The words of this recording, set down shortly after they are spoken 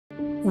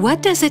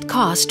What does it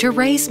cost to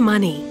raise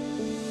money?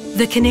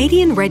 The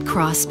Canadian Red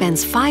Cross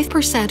spends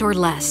 5% or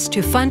less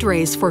to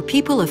fundraise for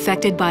people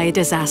affected by a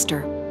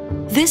disaster.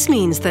 This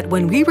means that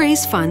when we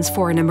raise funds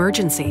for an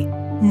emergency,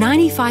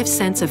 95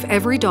 cents of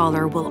every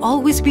dollar will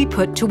always be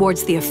put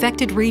towards the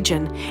affected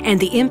region and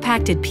the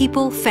impacted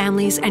people,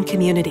 families, and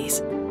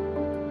communities.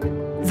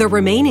 The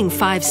remaining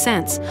 5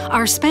 cents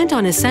are spent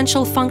on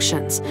essential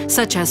functions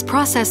such as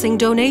processing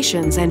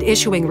donations and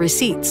issuing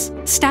receipts,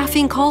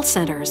 staffing call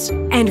centers,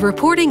 and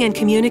reporting and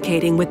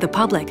communicating with the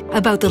public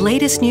about the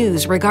latest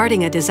news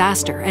regarding a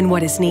disaster and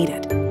what is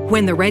needed.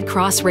 When the Red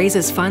Cross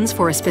raises funds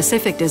for a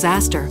specific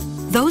disaster,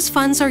 those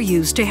funds are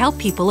used to help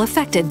people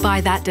affected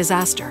by that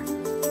disaster.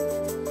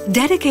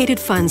 Dedicated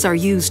funds are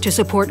used to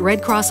support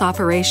Red Cross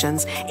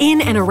operations in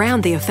and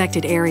around the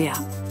affected area.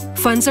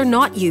 Funds are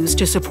not used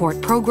to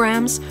support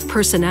programs,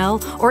 personnel,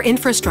 or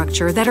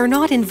infrastructure that are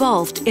not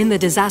involved in the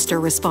disaster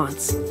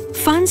response.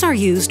 Funds are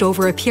used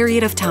over a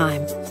period of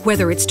time,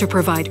 whether it's to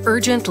provide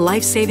urgent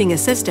life-saving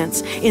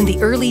assistance in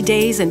the early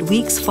days and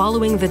weeks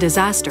following the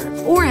disaster,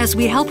 or as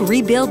we help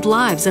rebuild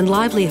lives and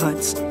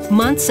livelihoods,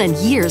 months and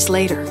years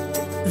later.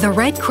 The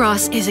Red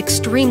Cross is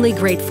extremely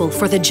grateful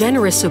for the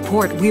generous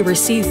support we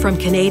receive from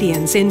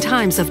Canadians in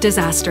times of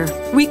disaster.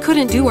 We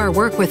couldn't do our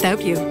work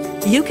without you.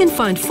 You can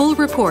find full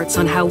reports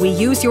on how we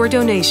use your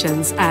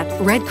donations at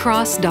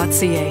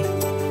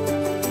redcross.ca.